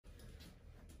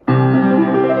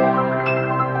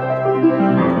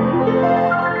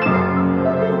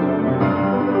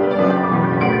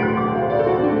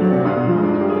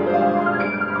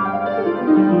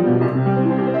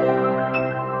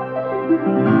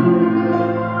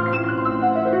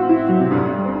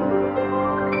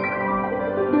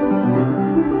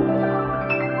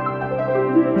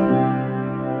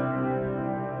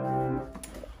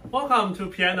Welcome to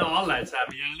Piano Outlets.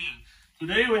 I'm Yan Lin.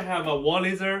 Today we have a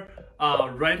Wurlitzer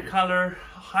red color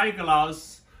high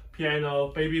gloss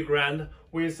piano baby grand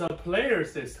with a player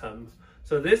system.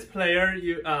 So this player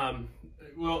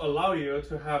will allow you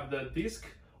to have the disc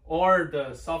or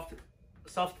the soft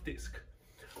disc.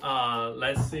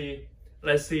 Let's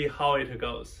see how it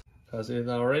goes. Because it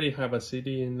already have a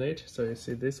CD in it, so you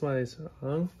see this one is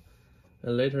on,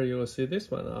 and later you will see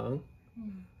this one on.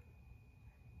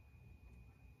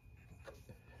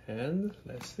 And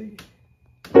let's see.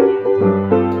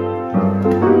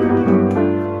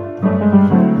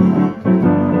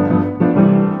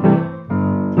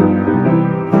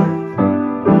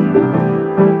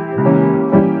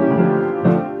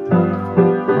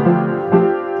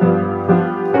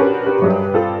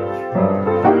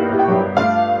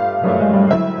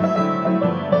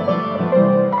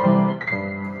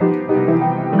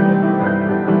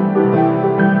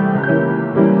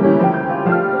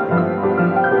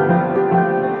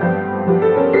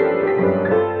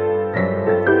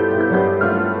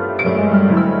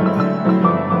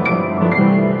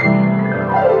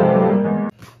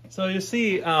 So you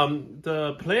see,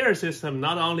 the player system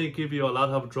not only give you a lot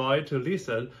of joy to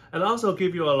listen, and also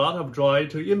give you a lot of joy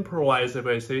to improvise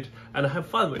with it and have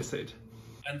fun with it.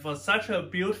 And for such a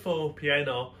beautiful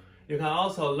piano, you can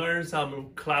also learn some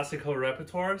classical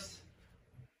repertoires.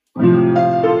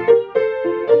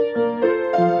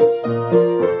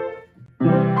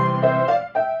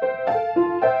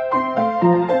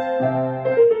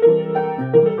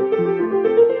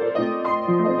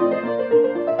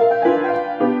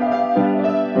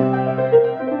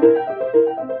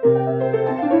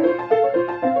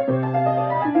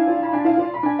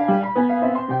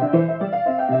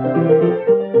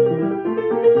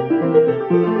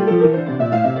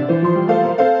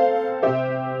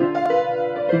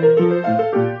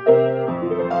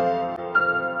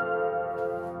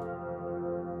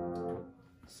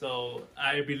 So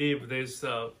I believe this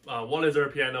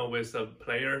Wurlitzer piano with a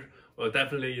player will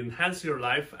definitely enhance your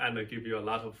life and give you a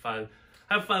lot of fun.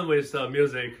 Have fun with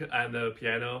music and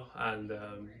piano. And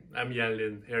I'm Yan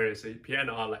Lin. Here is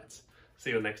Piano Outlets. See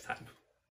you next time.